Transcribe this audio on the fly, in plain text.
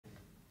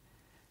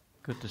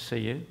Good to see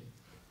you.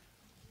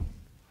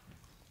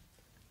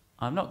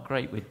 I'm not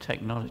great with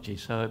technology,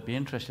 so it'd be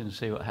interesting to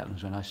see what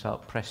happens when I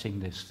start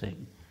pressing this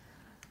thing.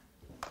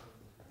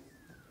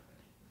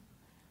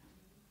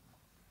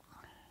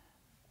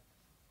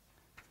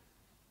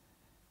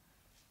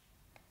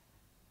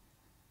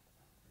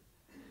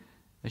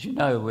 As you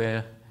know,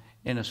 we're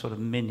in a sort of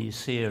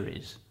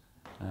mini-series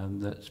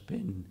that's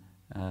been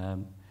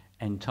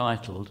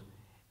entitled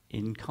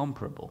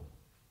Incomparable.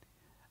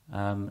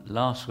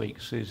 Last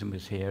week Susan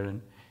was here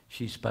and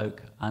she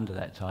spoke under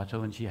that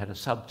title, and she had a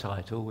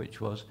subtitle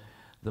which was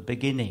The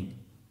Beginning.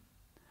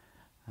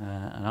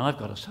 And I've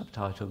got a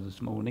subtitle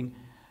this morning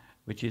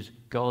which is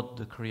God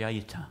the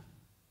Creator.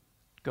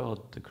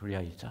 God the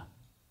Creator.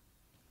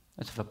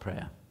 Let's have a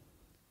prayer.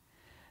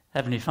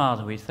 Heavenly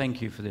Father, we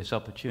thank you for this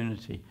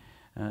opportunity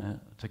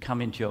to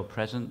come into your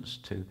presence,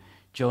 to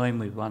join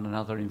with one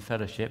another in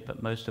fellowship,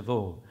 but most of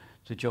all,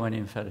 to join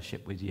in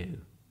fellowship with you.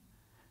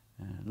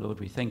 Lord,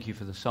 we thank you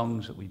for the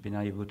songs that we've been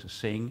able to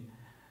sing.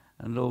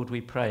 And Lord,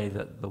 we pray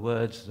that the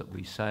words that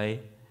we say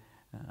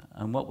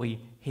and what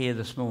we hear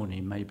this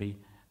morning maybe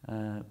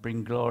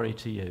bring glory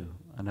to you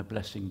and a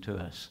blessing to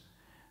us.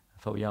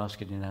 For we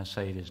ask it in our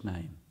Saviour's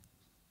name.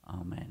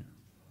 Amen.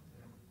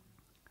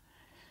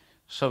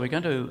 So we're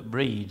going to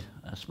read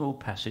a small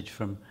passage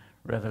from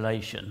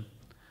Revelation,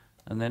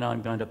 and then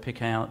I'm going to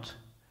pick out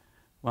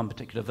one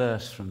particular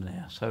verse from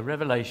there. So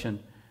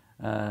Revelation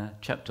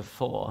chapter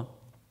 4,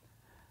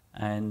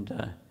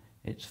 and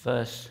it's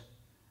verse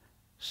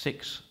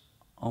 6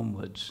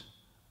 onwards.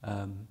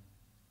 And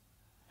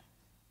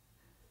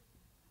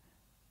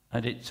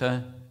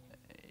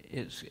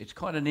it's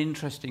quite an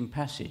interesting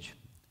passage.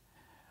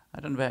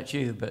 I don't know about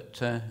you,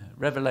 but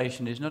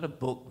Revelation is not a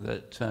book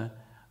that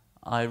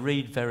I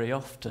read very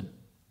often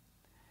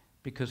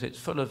because it's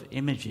full of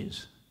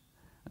images,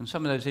 and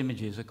some of those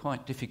images are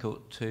quite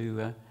difficult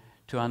to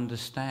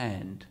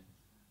understand.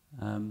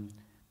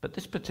 But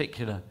this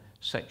particular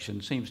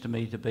section seems to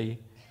me to be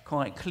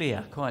quite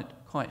clear,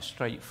 quite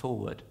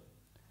straightforward.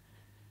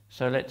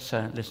 So let's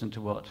listen to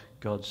what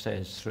God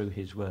says through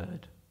his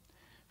word.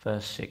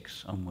 Verse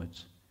 6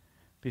 onwards.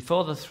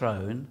 Before the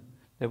throne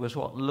there was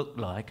what looked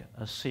like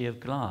a sea of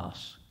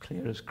glass,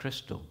 clear as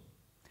crystal.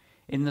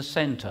 In the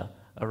centre,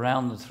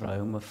 around the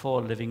throne, were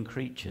 4 living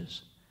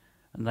creatures,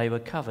 and they were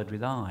covered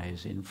with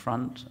eyes in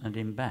front and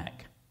in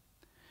back.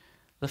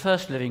 The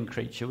first living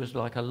creature was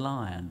like a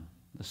lion,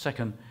 the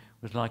second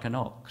was like an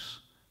ox,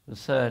 the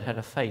third had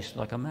a face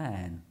like a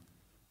man,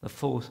 the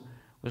fourth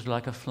was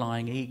like a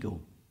flying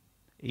eagle.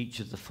 Each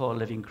of the 4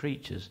 living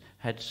creatures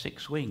had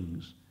 6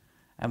 wings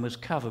and was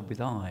covered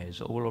with eyes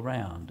all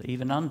around,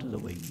 even under the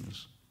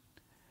wings.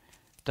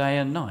 Day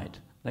and night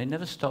they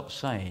never stopped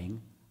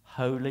saying,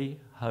 "Holy,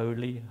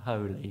 holy,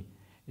 holy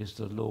is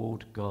the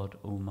Lord God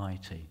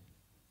Almighty,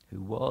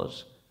 who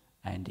was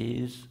and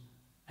is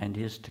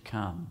to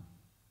come."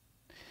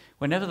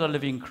 Whenever the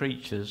living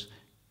creatures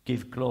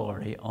give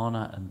glory,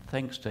 honour and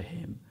thanks to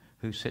him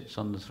who sits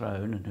on the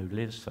throne and who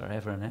lives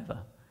forever and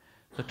ever,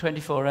 the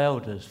 24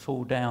 elders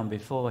fall down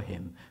before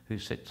him who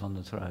sits on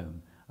the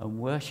throne and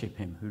worship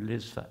him who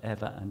lives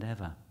forever and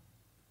ever.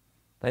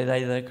 They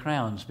lay their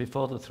crowns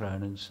before the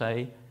throne and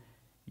say,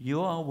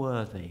 "You are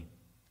worthy,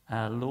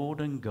 our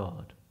Lord and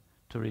God,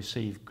 to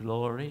receive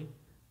glory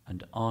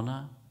and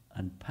honour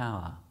and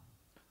power.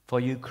 For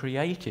you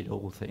created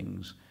all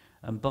things,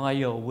 and by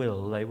your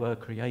will they were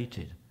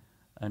created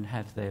and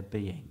have their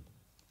being."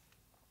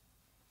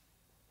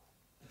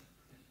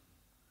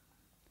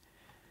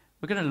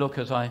 We're going to look,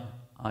 as I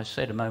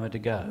said a moment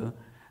ago,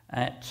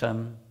 at,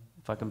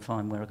 if I can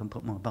find where I can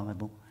put my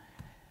Bible,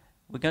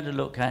 we're going to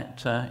look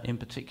at, in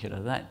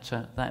particular,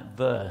 that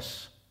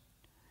verse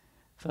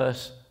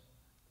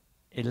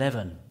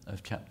 11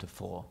 of chapter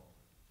 4.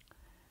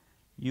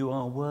 You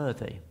are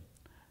worthy.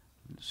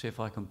 Let's see if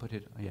I can put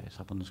it, yeah, it's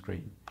up on the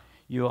screen.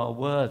 You are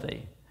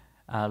worthy,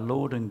 our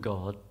Lord and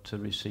God, to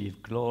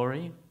receive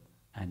glory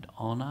and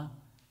honour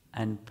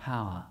and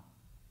power.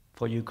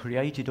 For you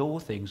created all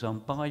things,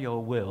 and by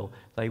your will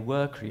they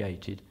were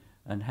created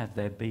and have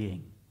their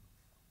being.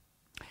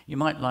 You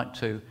might like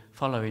to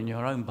follow in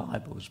your own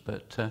Bibles,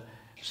 but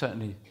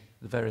certainly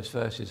the various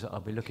verses that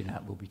I'll be looking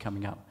at will be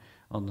coming up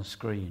on the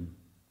screen.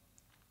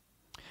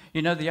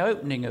 You know, the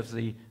opening of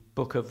the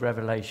book of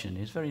Revelation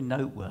is very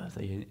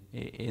noteworthy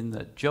in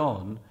that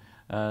John,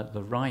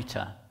 the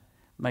writer,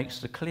 makes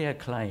the clear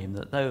claim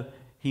that though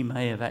he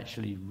may have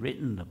actually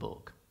written the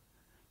book,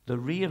 the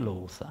real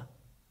author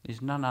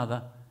is none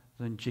other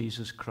than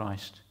Jesus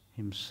Christ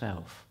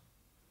himself.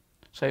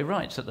 So he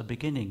writes at the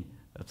beginning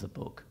of the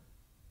book,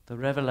 the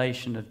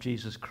revelation of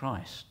Jesus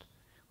Christ,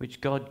 which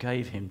God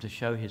gave him to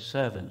show his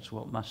servants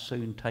what must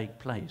soon take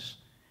place.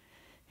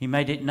 He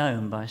made it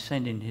known by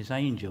sending his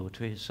angel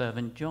to his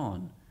servant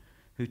John,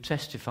 who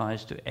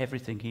testifies to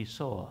everything he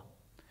saw,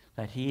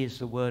 that he is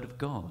the word of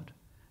God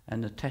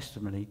and the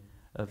testimony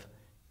of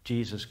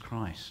Jesus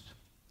Christ.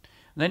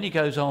 And then he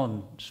goes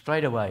on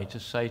straight away to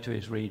say to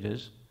his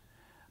readers,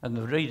 and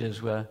the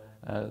readers were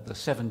the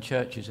 7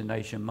 churches in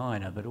Asia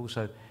Minor, but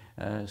also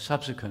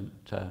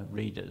subsequent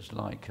readers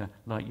like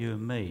you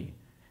and me,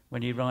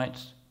 when he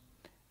writes,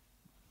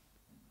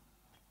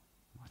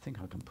 I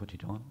think I can put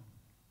it on,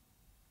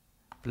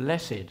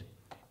 "Blessed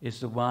is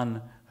the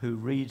one who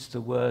reads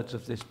the words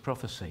of this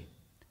prophecy,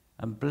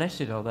 and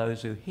blessed are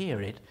those who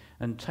hear it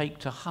and take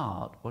to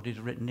heart what is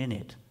written in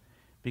it,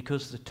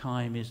 because the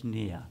time is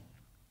near."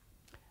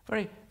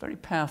 Very, very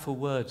powerful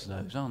words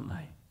those, aren't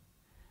they?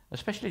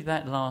 Especially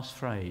that last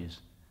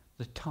phrase,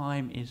 "the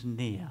time is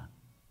near."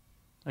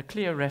 A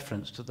clear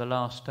reference to the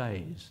last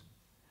days,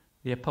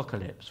 the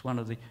apocalypse, one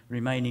of the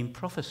remaining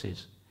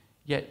prophecies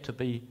yet to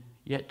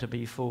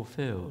be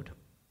fulfilled.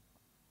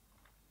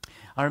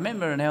 I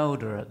remember an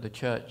elder at the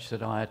church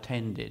that I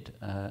attended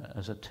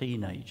as a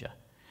teenager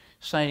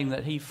saying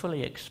that he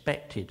fully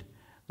expected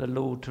the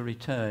Lord to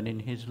return in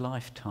his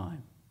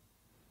lifetime.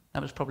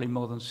 That was probably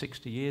more than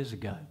 60 years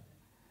ago.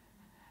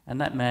 And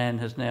that man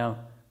has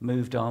now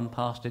moved on,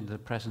 passed into the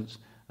presence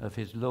of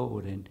his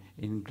Lord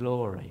in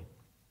glory.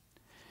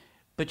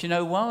 But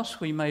whilst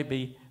we may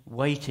be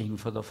waiting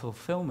for the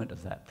fulfillment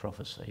of that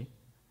prophecy,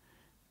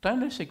 don't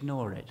let's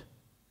ignore it.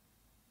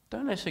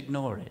 Don't let's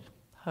ignore it.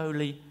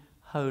 Holy,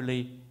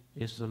 holy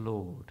is the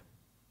Lord,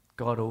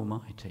 God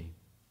Almighty,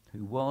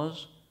 who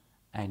was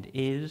and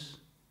is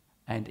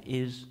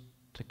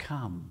to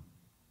come.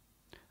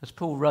 As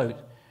Paul wrote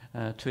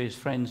to his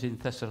friends in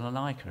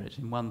Thessalonica, it's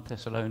in 1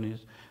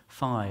 Thessalonians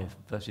 5,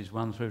 verses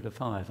 1 through to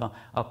 5.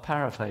 I'll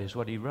paraphrase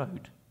what he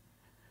wrote.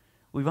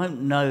 "We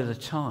won't know the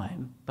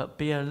time, but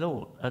be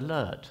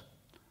alert,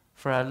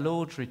 for our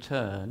Lord's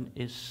return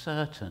is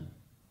certain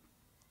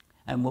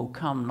and will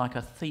come like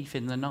a thief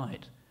in the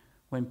night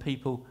when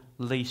people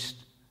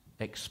least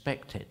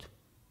expect it."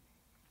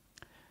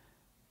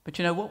 But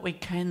what we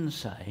can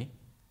say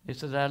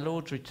is that our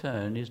Lord's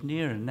return is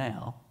nearer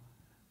now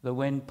than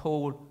when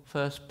Paul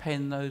first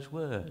penned those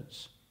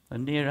words,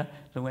 and nearer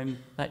than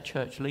when that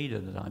church leader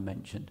that I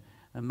mentioned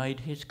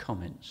made his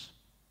comments.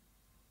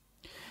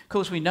 Of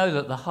course, we know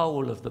that the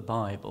whole of the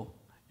Bible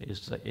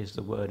is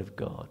the Word of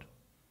God,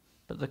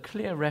 but the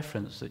clear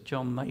reference that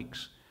John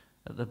makes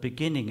at the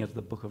beginning of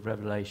the book of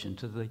Revelation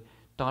to the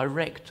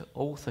direct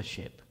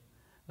authorship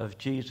of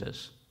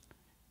Jesus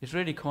is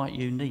really quite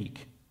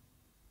unique.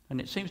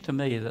 And it seems to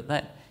me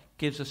that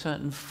gives a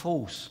certain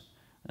force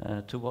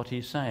to what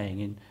he's saying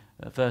in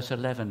verse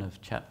 11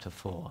 of chapter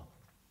 4.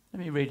 Let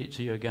me read it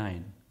to you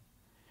again.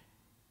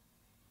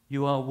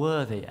 "You are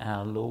worthy,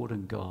 our Lord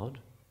and God,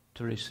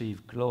 to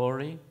receive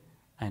glory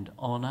and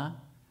honour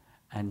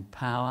and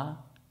power,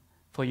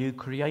 for you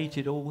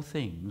created all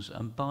things,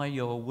 and by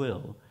your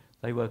will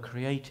they were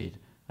created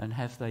and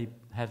have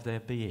their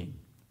being."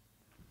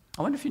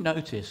 I wonder if you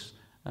notice,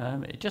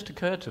 it just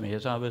occurred to me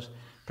as I was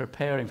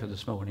preparing for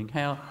this morning,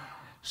 how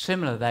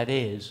similar that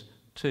is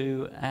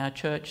to our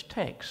church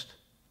text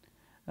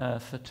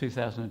for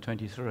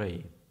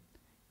 2023.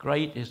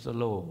 "Great is the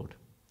Lord.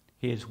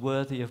 He is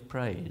worthy of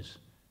praise.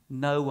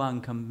 No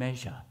one can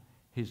measure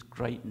his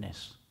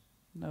greatness."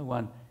 No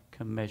one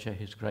can measure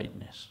his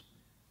greatness.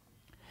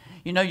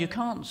 You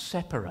can't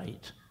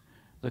separate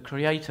the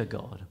Creator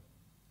God,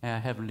 our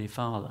Heavenly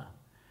Father,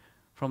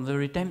 from the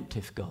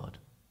redemptive God,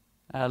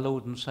 our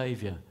Lord and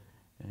Saviour,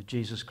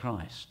 Jesus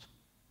Christ.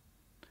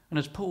 And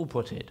as Paul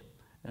put it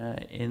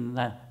in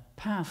that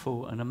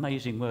powerful and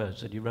amazing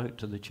words that he wrote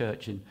to the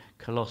church in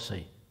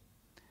Colossae,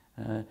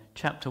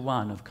 chapter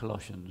 1 of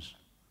Colossians.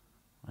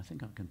 I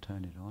think I can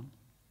turn it on.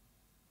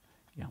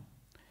 Yeah.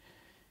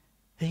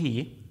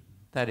 He,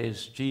 that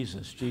is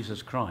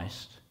Jesus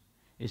Christ,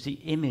 is the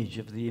image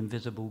of the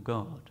invisible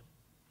God,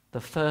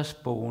 the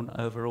firstborn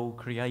over all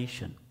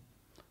creation.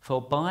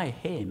 For by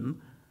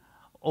him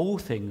all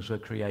things were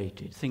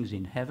created, things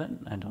in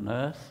heaven and on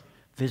earth,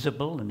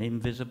 visible and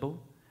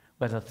invisible,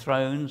 whether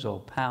thrones or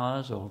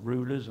powers or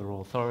rulers or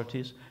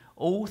authorities,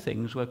 all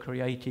things were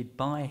created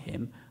by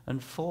him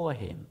and for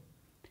him.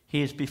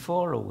 He is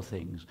before all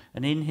things,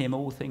 and in him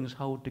all things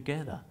hold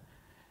together.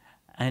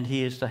 And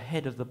he is the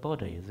head of the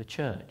body, of the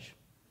church.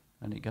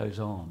 And it goes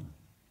on.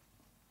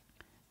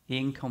 The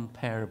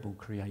incomparable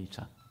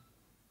Creator,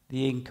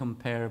 the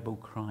incomparable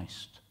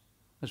Christ.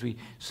 As we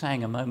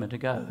sang a moment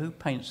ago, who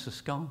paints the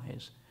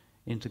skies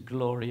into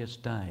glorious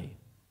day?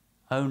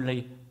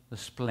 Only the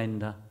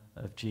splendour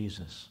of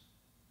Jesus.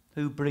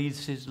 Who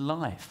breathes his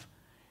life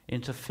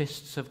into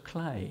fists of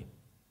clay?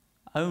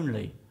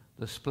 Only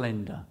the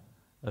splendour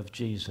of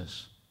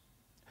Jesus.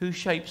 Who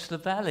shapes the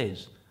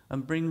valleys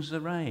and brings the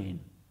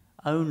rain?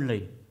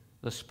 Only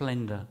the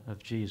splendour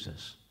of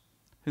Jesus.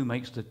 Who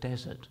makes the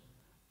desert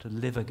to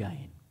live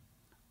again?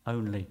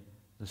 Only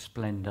the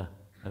splendour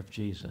of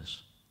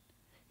Jesus.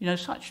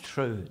 Such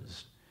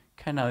truths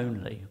can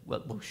only,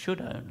 should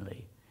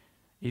only,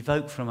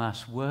 evoke from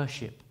us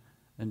worship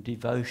and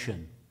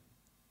devotion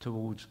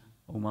towards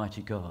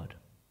Almighty God.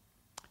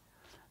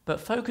 But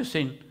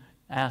focusing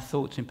our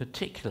thoughts in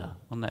particular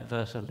on that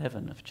verse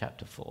 11 of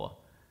chapter 4,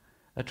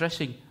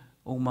 addressing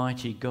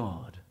Almighty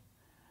God,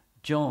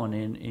 John,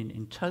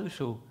 in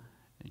total,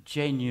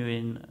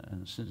 genuine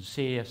and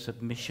sincere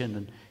submission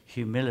and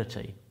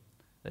humility,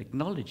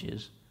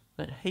 acknowledges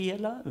that he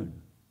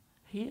alone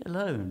He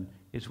alone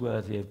is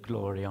worthy of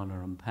glory,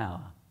 honour and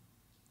power.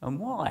 And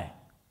why?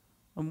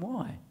 And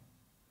why?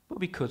 Well,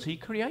 because he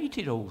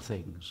created all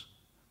things.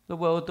 The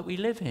world that we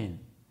live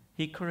in.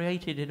 He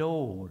created it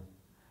all.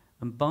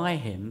 And by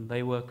him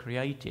they were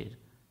created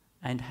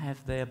and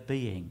have their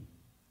being.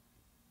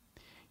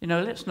 You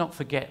know, let's not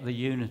forget the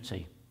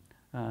unity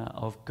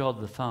of God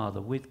the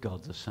Father with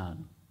God the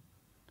Son.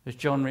 As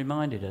John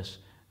reminded us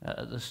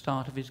at the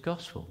start of his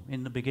gospel,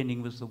 in the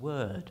beginning was the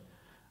Word,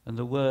 and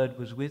the Word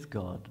was with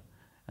God,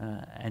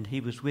 and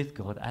he was with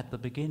God at the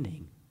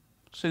beginning.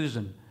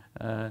 Susan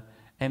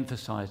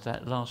emphasised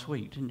that last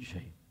week, didn't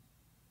she?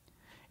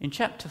 In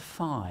chapter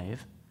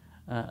 5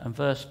 and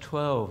verse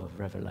 12 of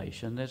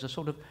Revelation, there's a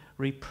sort of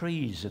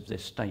reprise of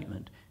this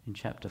statement in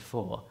chapter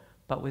 4,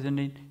 but with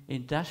an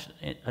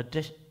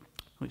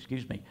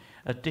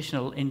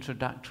additional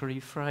introductory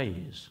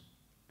phrase.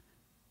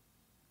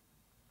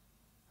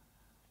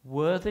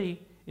 Worthy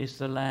is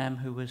the Lamb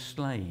who was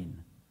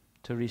slain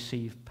to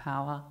receive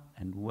power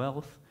and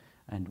wealth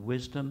and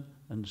wisdom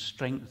and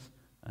strength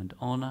and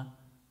honour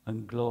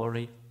and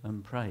glory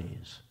and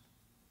praise.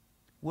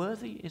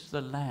 Worthy is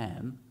the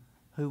Lamb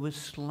who was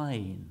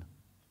slain.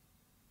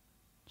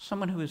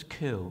 Someone who was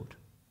killed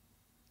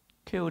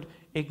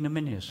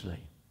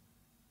ignominiously,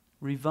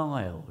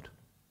 reviled,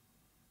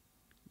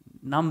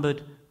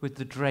 numbered with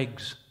the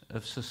dregs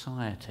of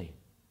society.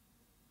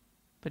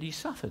 But he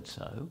suffered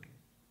so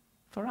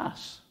for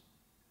us,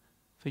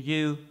 for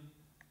you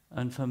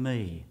and for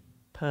me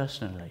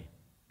personally.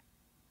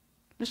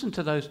 Listen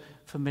to those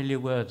familiar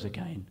words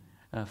again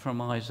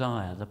from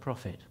Isaiah the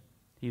prophet.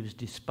 He was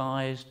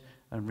despised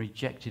and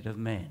rejected of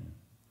men,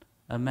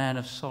 a man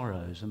of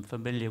sorrows and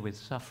familiar with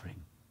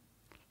suffering.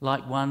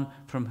 Like one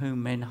from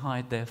whom men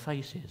hide their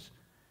faces,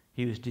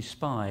 he was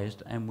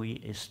despised and we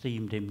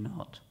esteemed him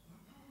not.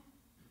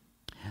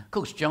 Of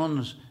course,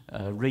 John's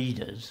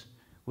readers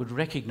would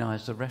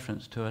recognise the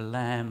reference to a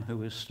lamb who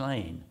was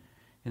slain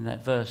in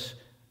that verse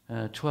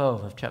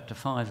 12 of chapter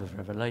 5 of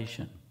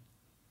Revelation.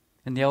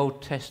 In the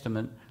Old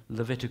Testament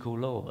Levitical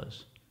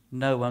laws,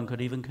 no one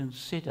could even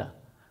consider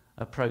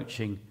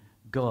approaching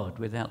God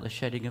without the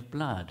shedding of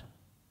blood,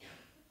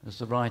 as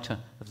the writer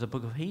of the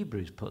book of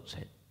Hebrews puts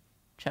it.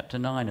 Chapter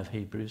 9 of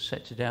Hebrews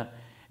sets it out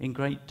in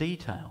great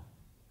detail.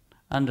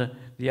 Under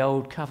the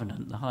Old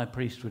Covenant, the high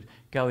priest would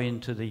go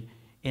into the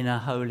inner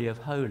holy of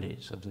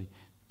holies of the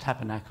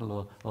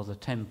tabernacle or the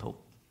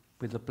temple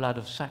with the blood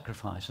of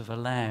sacrifice of a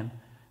lamb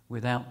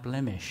without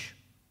blemish,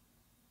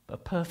 a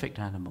perfect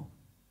animal.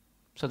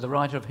 So the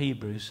writer of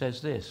Hebrews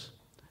says this: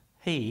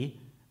 he,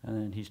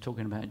 and he's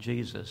talking about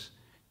Jesus,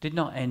 did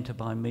not enter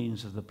by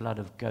means of the blood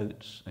of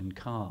goats and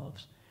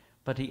calves,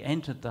 but he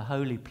entered the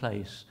holy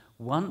place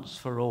once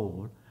for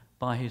all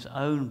by his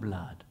own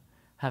blood,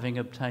 having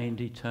obtained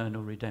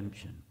eternal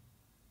redemption.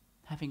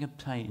 Having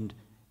obtained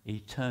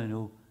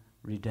eternal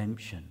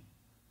redemption.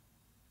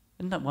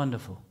 Isn't that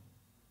wonderful?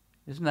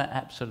 Isn't that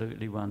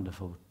absolutely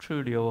wonderful?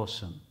 Truly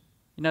awesome.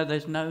 You know,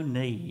 there's no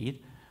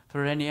need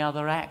for any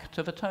other act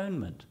of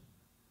atonement.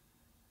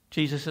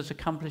 Jesus has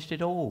accomplished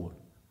it all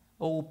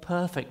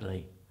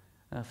perfectly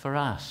for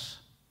us.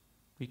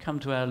 We come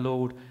to our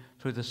Lord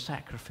through the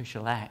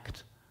sacrificial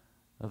act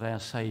of our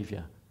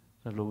Saviour,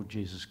 the Lord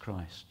Jesus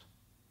Christ.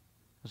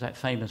 As that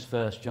famous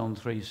verse, John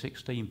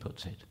 3:16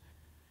 puts it,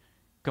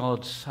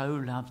 God so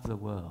loved the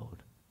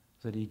world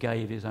that he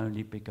gave his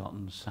only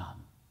begotten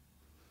Son.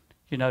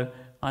 You know,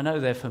 I know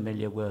they're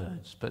familiar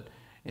words, but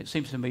it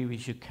seems to me we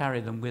should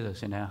carry them with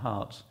us in our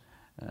hearts,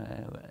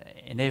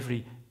 in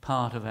every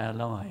part of our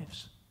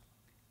lives.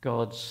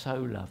 God so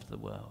loved the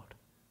world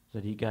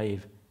that he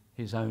gave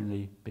his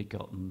only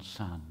begotten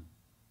Son.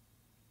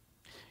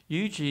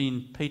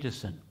 Eugene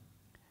Peterson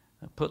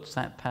puts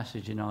that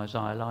passage in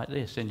Isaiah like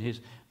this in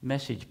his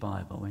Message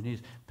Bible, in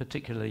his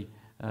particularly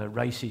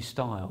racy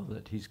style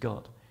that he's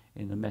got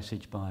in the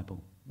Message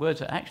Bible. Words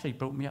that actually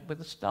brought me up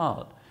with a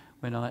start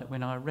when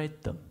I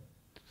read them.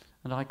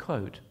 And I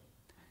quote,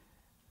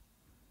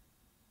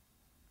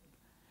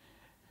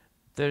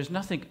 "There is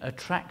nothing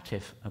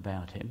attractive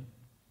about him,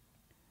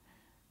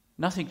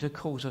 nothing to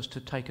cause us to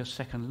take a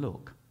second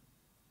look.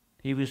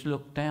 He was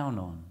looked down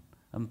on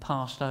and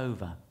passed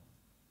over,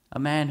 a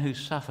man who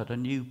suffered a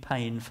new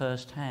pain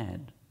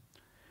firsthand.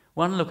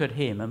 One look at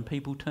him and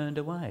people turned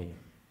away.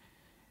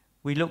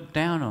 We looked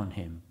down on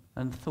him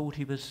and thought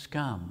he was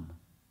scum."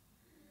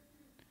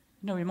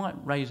 You know, we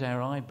might raise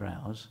our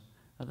eyebrows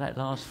at that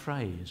last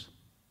phrase.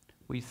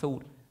 We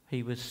thought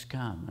he was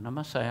scum. And I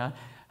must say, I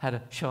had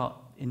a sharp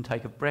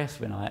intake of breath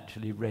when I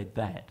actually read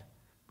that.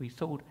 We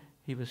thought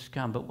he was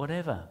scum, but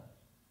whatever.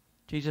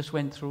 Jesus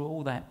went through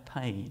all that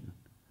pain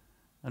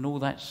and all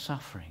that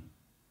suffering,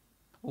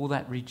 all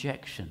that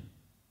rejection,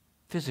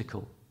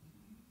 physical,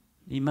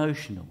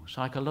 emotional,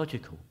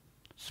 psychological,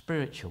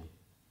 spiritual,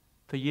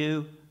 for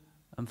you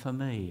and for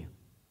me,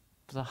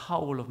 for the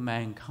whole of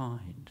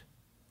mankind.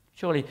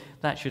 Surely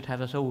that should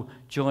have us all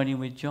joining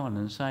with John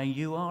and saying,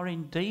 you are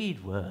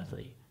indeed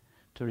worthy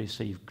to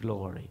receive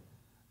glory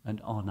and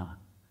honour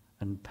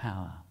and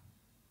power.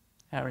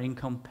 Our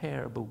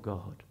incomparable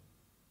God,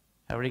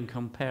 our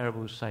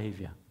incomparable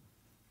Saviour,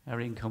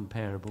 our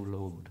incomparable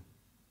Lord.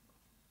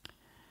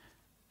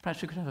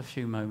 Perhaps we could have a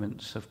few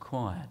moments of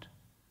quiet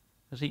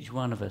as each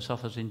one of us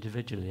offers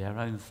individually our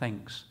own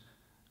thanks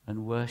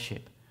and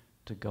worship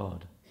to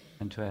God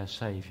and to our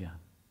Saviour.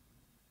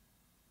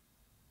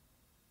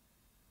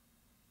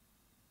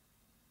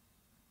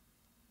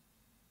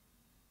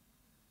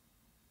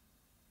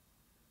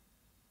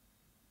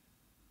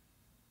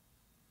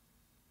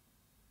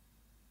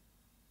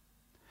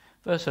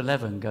 Verse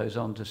 11 goes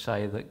on to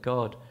say that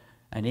God,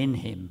 and in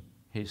him,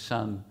 his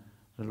Son,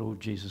 the Lord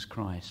Jesus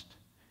Christ,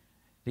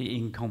 the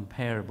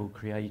incomparable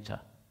Creator,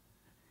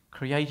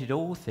 created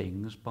all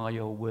things by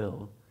your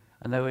will,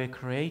 and they were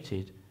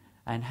created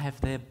and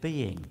have their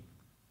being.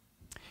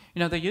 You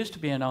know, there used to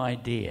be an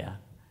idea,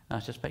 and I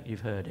suspect you've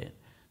heard it,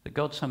 that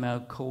God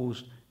somehow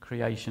caused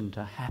creation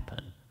to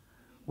happen,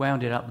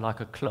 wound it up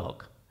like a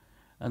clock,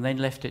 and then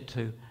left it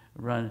to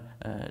run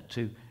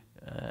to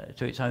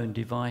its own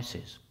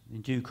devices,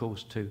 in due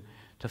course to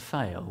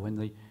fail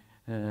when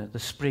the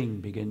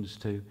spring begins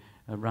to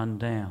run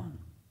down.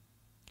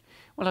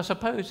 Well, I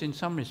suppose in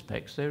some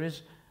respects there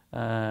is,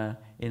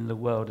 in the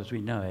world as we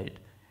know it,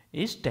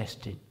 is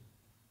destined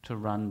to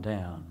run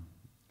down.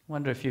 I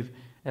wonder if you've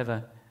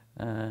ever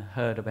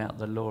heard about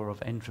the law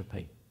of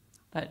entropy.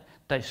 That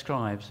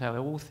describes how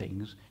all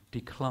things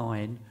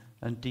decline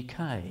and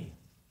decay.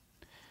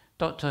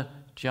 Dr.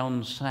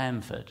 John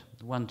Sanford,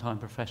 the one-time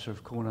professor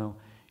of Cornell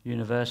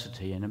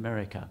University in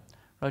America,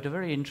 wrote a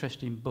very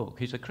interesting book.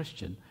 He's a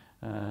Christian,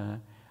 a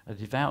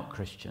devout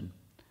Christian,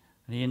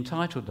 and he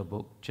entitled the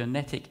book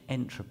Genetic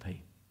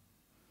Entropy.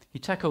 He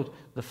tackled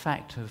the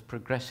fact of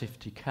progressive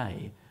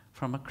decay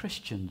from a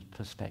Christian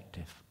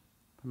perspective.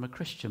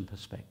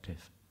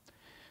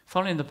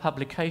 Following the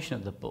publication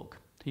of the book,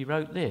 he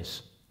wrote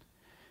this: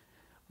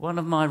 "One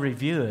of my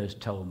reviewers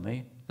told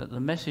me that the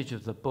message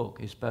of the book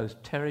is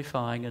both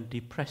terrifying and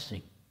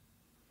depressing."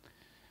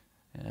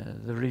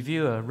 The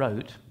reviewer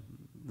wrote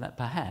that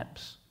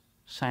perhaps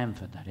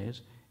Sanford, that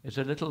is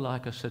a little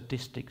like a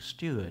sadistic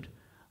steward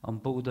on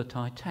board the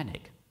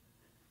Titanic,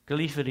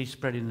 gleefully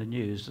spreading the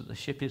news that the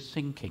ship is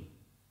sinking.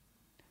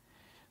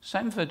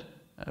 Sanford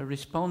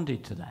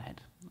responded to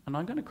that, and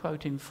I'm going to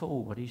quote in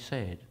full what he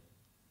said.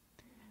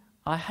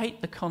 "I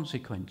hate the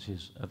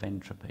consequences of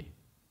entropy,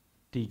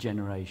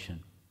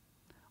 degeneration.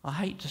 I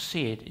hate to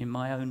see it in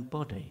my own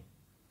body,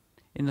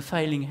 in the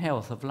failing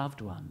health of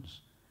loved ones,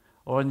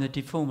 or in the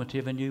deformity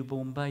of a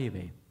newborn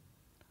baby.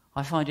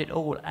 I find it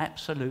all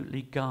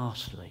absolutely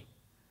ghastly,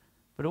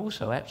 but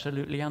also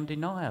absolutely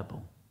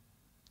undeniable.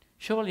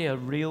 Surely a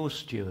real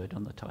steward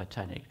on the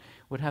Titanic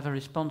would have a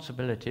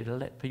responsibility to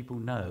let people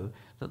know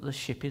that the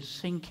ship is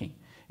sinking,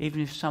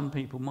 even if some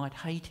people might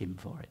hate him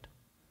for it.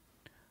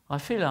 I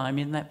feel I'm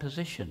in that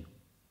position.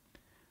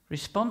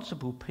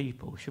 Responsible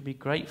people should be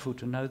grateful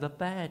to know the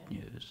bad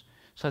news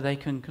so they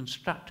can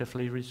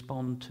constructively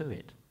respond to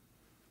it.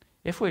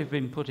 If we've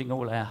been putting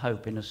all our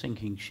hope in a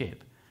sinking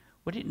ship,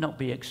 would it not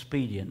be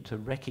expedient to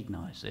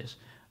recognise this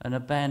and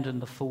abandon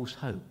the false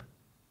hope?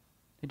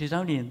 It is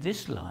only in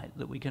this light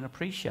that we can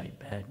appreciate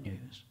bad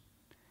news.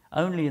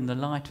 Only in the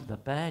light of the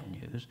bad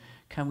news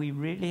can we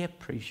really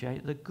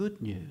appreciate the good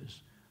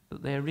news,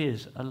 that there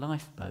is a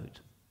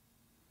lifeboat."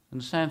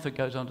 And Sanford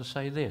goes on to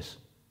say this: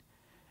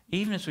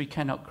 "Even as we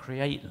cannot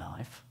create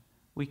life,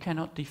 we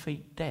cannot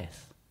defeat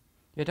death.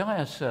 Yet I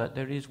assert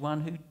there is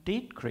one who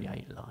did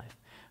create life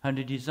and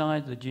who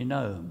designed the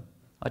genome.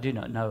 I do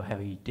not know how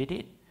he did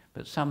it,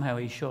 but somehow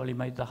he surely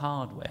made the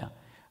hardware,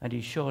 and he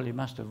surely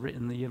must have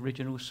written the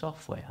original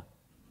software.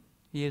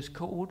 He is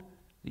called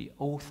the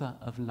author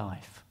of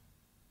life.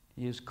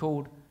 He is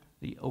called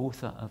the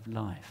author of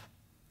life.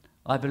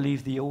 I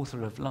believe the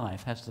author of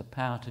life has the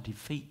power to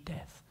defeat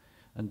death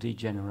and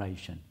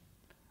degeneration.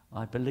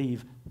 I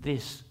believe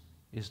this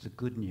is the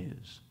good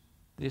news.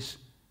 This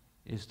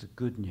is the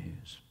good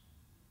news.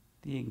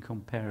 The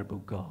incomparable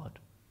God,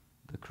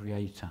 the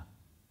Creator."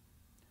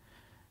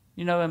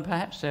 You know, and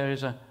perhaps there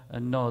is a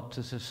nod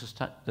to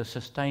the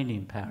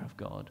sustaining power of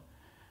God,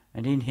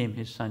 and in him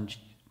his Son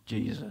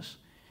Jesus.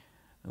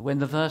 When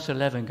the verse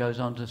 11 goes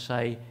on to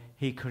say,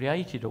 "He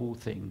created all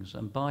things,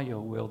 and by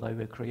your will they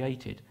were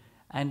created,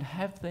 and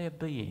have their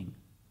being,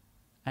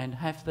 and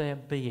have their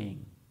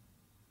being."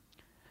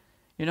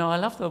 You know, I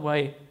love the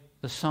way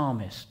the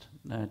psalmist,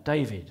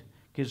 David,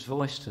 gives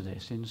voice to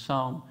this in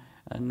Psalm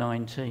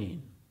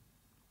 19,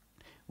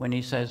 when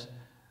he says,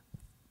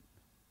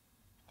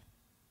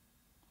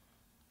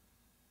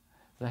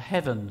 "The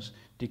heavens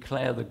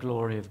declare the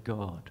glory of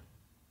God.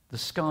 The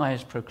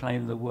skies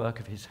proclaim the work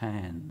of his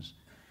hands.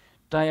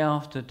 Day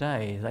after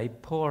day they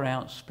pour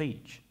out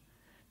speech.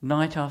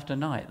 Night after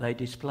night they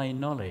display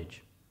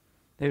knowledge.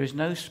 There is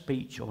no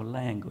speech or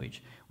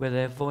language where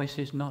their voice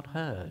is not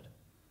heard.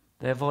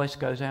 Their voice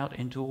goes out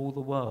into all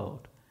the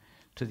world,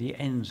 to the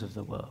ends of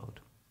the world."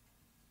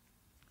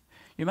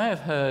 You may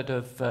have heard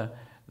of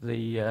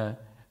the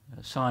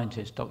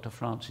scientist Dr.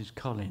 Francis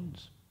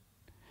Collins.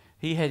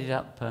 He headed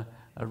up a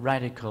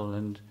radical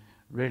and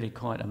really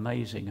quite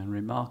amazing and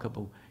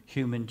remarkable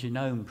human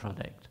genome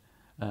project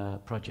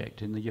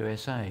project in the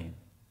USA,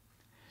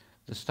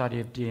 the study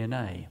of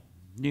DNA.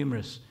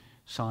 Numerous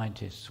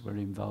scientists were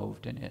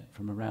involved in it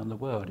from around the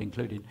world,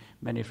 including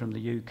many from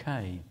the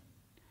UK.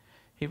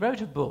 He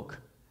wrote a book,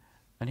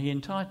 and he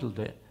entitled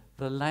it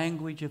The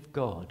Language of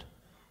God.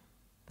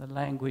 The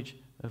Language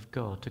of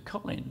God, to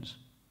Collins,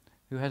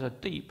 who has a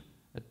deep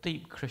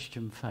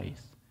Christian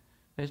faith.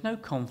 There's no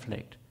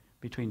conflict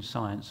between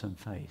science and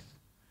faith,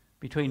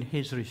 between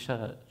his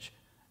research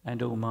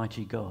and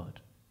Almighty God.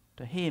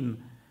 To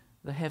him,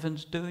 the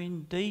heavens do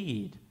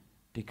indeed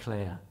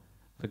declare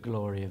the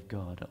glory of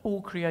God.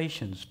 All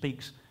creation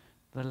speaks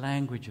the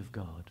language of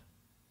God.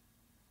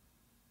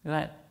 With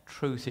that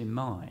truth in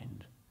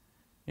mind,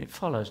 it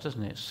follows,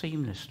 doesn't it,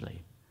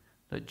 seamlessly,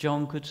 that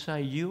John could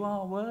say, you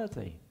are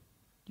worthy,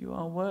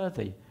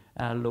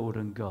 our Lord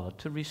and God,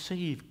 to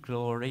receive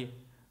glory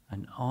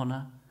and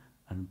honour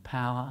and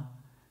power,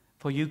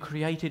 for you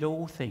created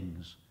all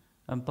things,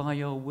 and by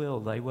your will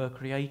they were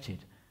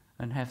created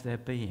and have their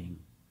being.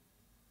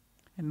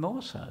 And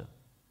more so,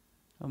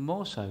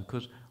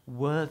 because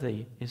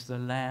worthy is the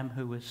Lamb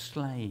who was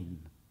slain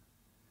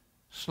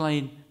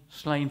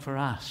for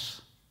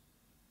us,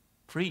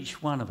 for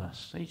each one of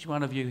us, each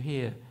one of you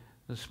here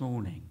this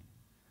morning.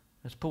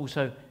 As Paul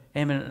so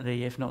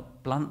eminently, if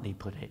not bluntly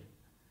put it,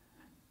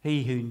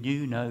 he who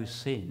knew no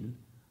sin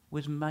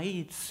was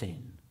made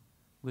sin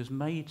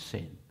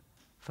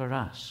for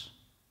us.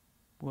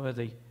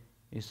 Worthy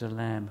is the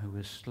Lamb who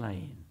was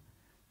slain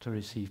to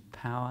receive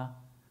power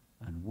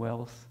and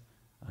wealth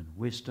and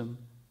wisdom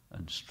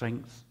and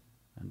strength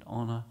and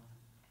honour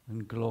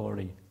and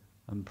glory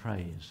and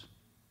praise.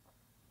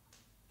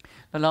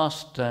 The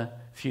last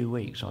few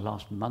weeks, or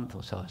last month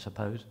or so, I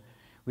suppose,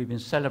 we've been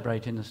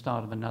celebrating the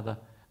start of another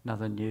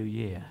new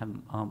year,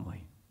 haven't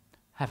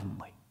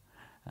we?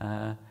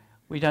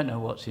 We don't know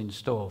what's in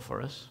store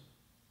for us,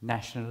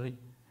 nationally,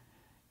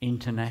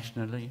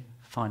 internationally,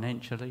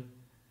 financially,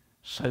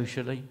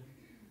 socially,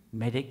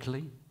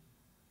 medically,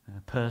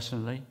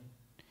 personally.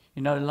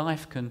 You know,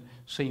 life can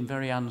seem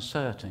very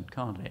uncertain,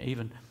 can't it?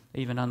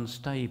 Even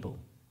unstable.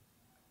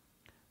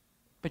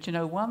 But you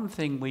know, one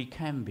thing we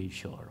can be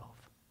sure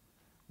of,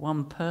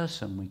 one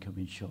person we can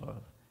be sure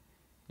of,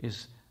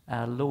 is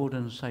our Lord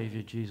and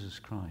Saviour Jesus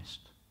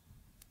Christ.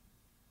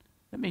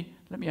 Let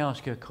me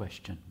ask you a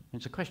question.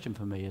 It's a question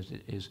for me, as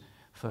it is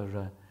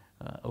for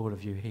all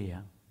of you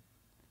here.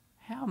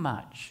 How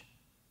much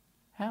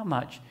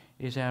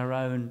is our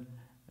own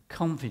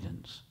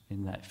confidence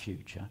in that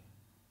future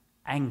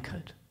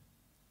anchored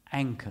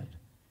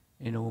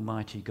in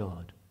Almighty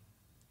God?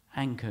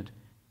 Anchored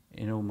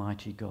in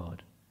Almighty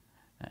God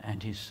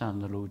and his Son,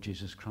 the Lord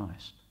Jesus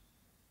Christ.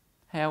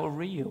 How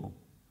real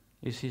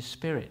is his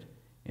Spirit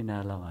in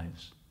our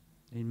lives,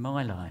 in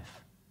my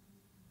life?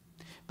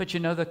 But you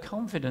know, the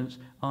confidence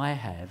I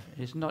have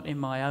is not in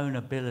my own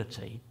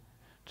ability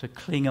to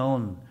cling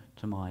on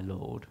to my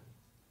Lord,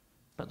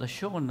 but the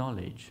sure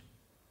knowledge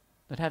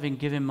that having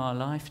given my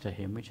life to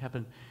him, which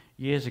happened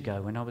years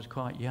ago when I was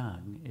quite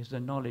young, is the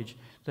knowledge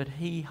that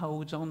he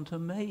holds on to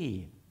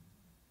me.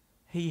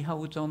 He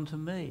holds on to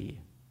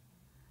me.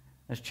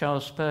 As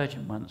Charles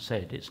Spurgeon once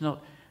said, it's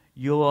not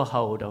your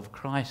hold of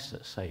Christ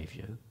that saves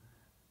you,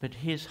 but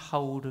his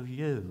hold of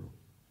you.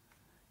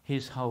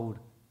 His hold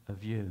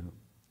of you.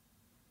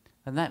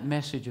 And that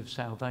message of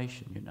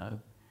salvation, you know,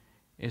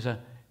 is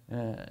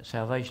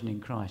salvation in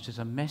Christ is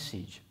a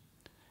message,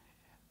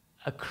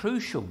 a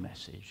crucial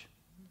message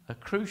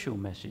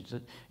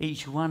that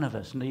each one of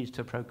us needs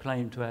to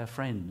proclaim to our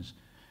friends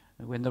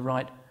when the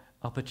right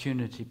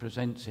opportunity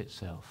presents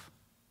itself.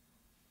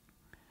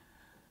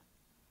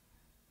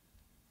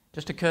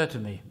 Just occurred to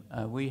me,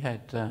 we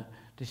had,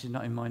 this is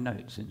not in my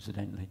notes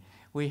incidentally,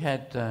 we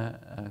had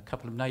a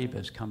couple of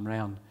neighbours come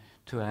round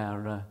to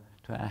our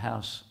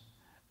house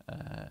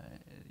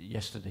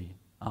yesterday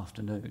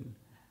afternoon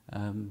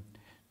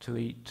to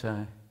eat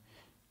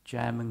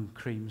jam and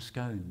cream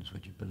scones,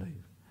 would you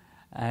believe?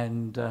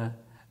 And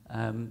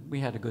we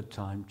had a good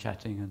time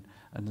chatting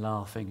and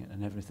laughing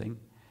and everything.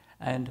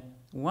 And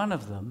one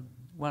of the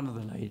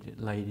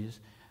ladies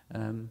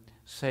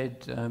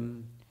said,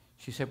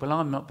 she said, well,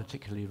 I'm not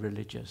particularly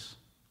religious.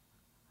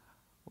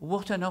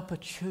 What an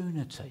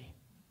opportunity.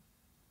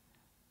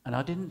 And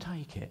I didn't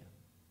take it.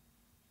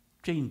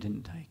 Jean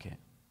didn't take it.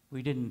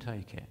 We didn't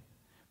take it.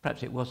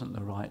 Perhaps it wasn't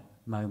the right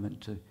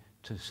moment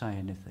to say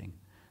anything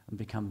and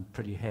become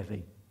pretty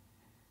heavy.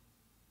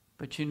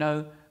 But you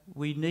know,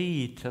 we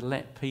need to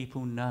let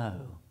people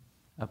know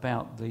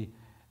about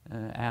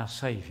our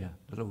Saviour,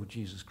 the Lord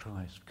Jesus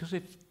Christ. Because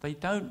if they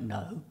don't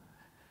know,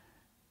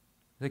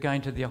 they're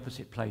going to the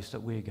opposite place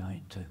that we're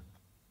going to.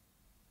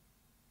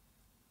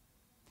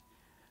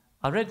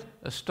 I read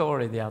a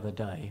story the other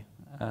day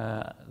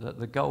that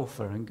the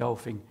golfer and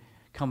golfing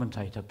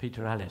commentator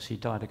Peter Alliss, he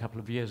died a couple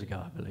of years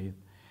ago, I believe,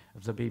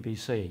 of the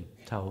BBC,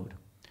 told.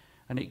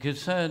 And it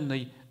concerned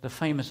the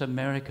famous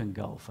American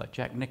golfer,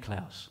 Jack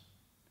Nicklaus.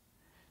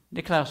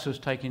 Nicklaus was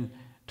talking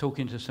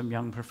to some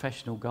young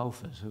professional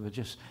golfers who were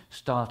just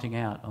starting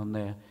out on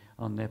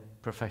their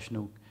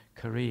professional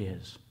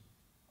careers.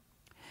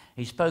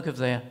 He spoke of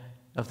their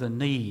of the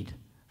need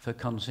for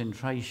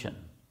concentration,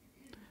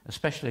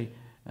 especially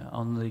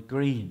on the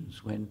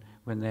greens when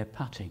they're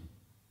putting.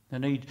 The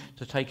need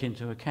to take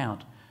into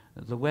account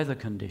the weather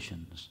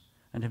conditions,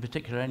 and in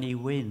particular any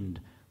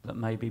wind that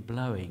may be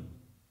blowing,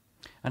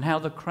 and how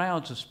the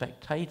crowds of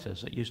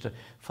spectators that used to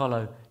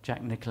follow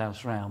Jack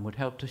Nicklaus round would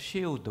help to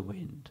shield the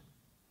wind.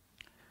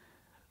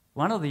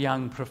 One of the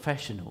young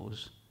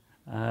professionals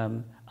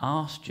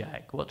asked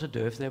Jack what to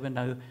do if there were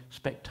no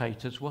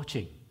spectators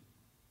watching.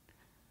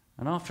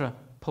 And after a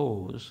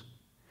pause,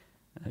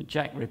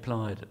 Jack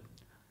replied,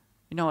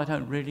 I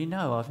don't really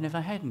know. I've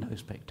never had no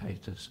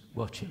spectators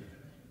watching.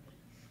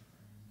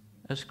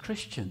 As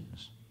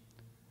Christians,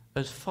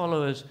 as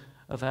followers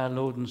of our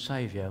Lord and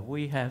Saviour,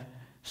 we have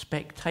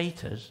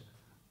spectators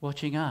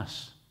watching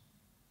us.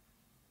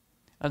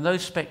 And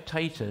those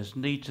spectators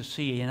need to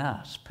see in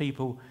us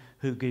people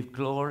who give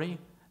glory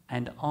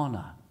and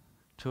honour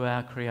to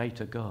our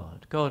Creator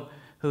God. God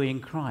who in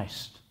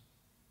Christ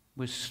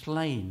was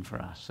slain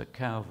for us at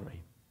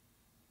Calvary.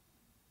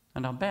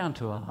 And I'm bound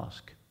to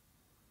ask,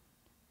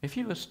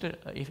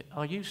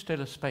 are you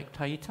still a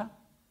spectator?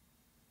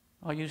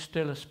 Are you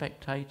still a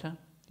spectator?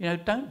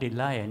 Don't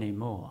delay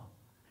anymore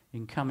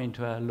in coming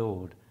to our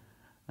Lord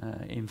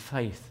in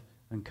faith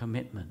and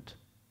commitment.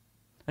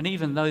 And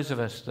even those of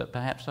us that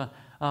perhaps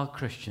are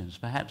Christians,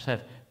 perhaps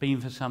have been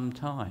for some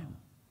time,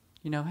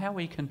 how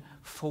we can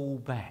fall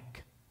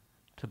back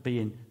to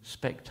being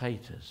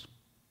spectators.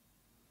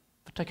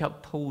 If I take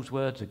up Paul's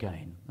words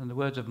again, and the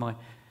words of my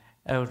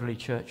elderly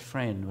church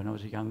friend when I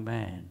was a young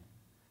man,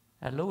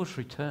 our Lord's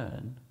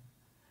return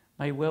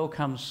may well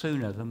come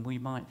sooner than we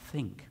might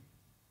think.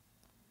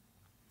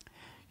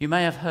 You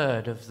may have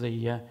heard of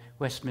the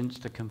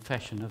Westminster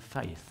Confession of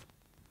Faith.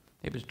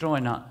 It was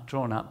drawn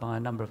up by a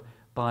number of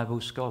Bible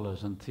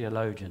scholars and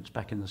theologians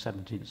back in the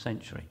 17th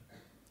century.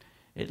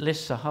 It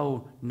lists a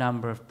whole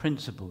number of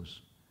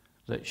principles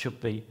that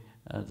should be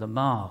the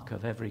mark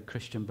of every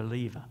Christian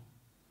believer.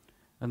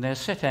 And they're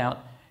set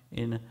out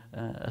in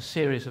a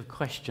series of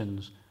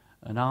questions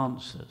and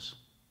answers.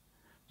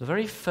 The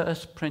very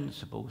first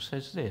principle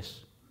says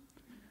this: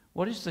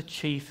 what is the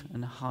chief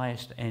and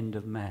highest end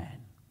of man?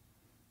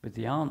 With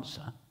the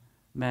answer,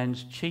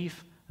 man's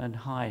chief and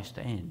highest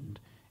end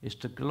is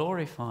to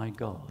glorify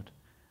God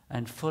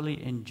and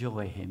fully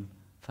enjoy him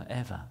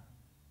forever.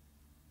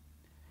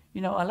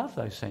 I love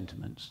those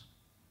sentiments.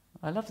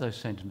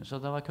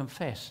 Although I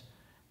confess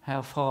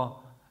how far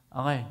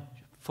I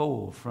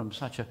fall from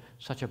such a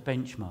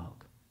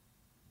benchmark.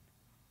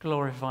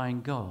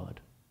 Glorifying God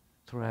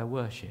through our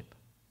worship.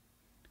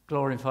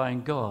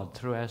 Glorifying God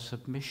through our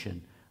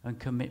submission and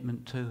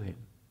commitment to him.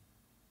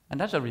 And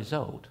as a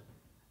result,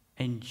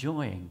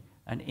 enjoying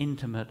an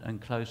intimate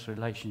and close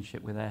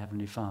relationship with our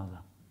Heavenly Father.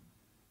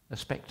 A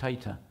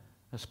spectator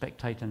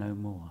no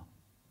more.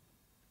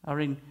 Our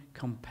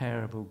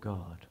incomparable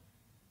God.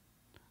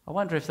 I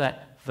wonder if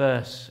that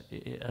verse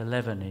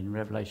 11 in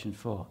Revelation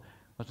 4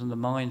 was on the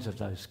minds of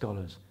those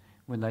scholars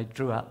when they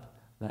drew up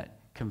that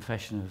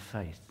confession of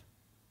faith.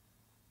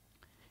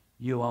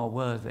 You are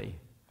worthy,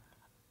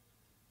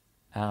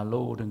 our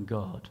Lord and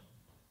God,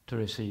 to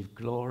receive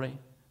glory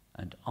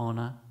and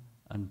honour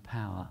and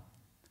power.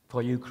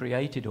 For you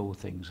created all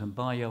things, and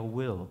by your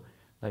will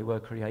they were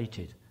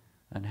created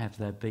and have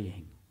their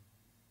being.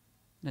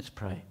 Let's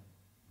pray.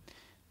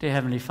 Dear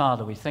Heavenly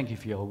Father, we thank you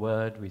for your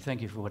word. We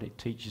thank you for what it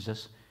teaches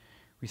us.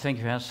 We thank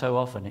you how so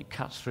often it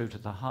cuts through to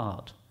the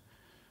heart.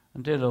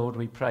 And dear Lord,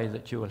 we pray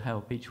that you will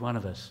help each one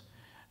of us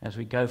as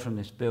we go from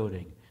this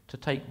building to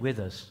take with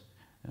us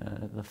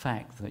the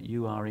fact that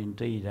you are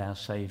indeed our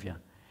Saviour.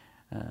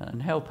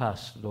 And help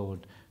us,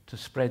 Lord, to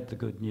spread the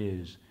good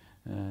news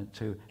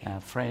to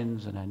our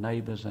friends and our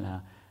neighbours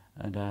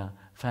and our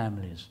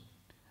families.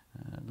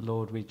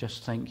 Lord, we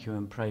just thank you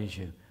and praise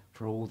you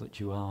for all that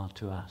you are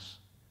to us.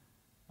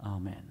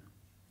 Amen.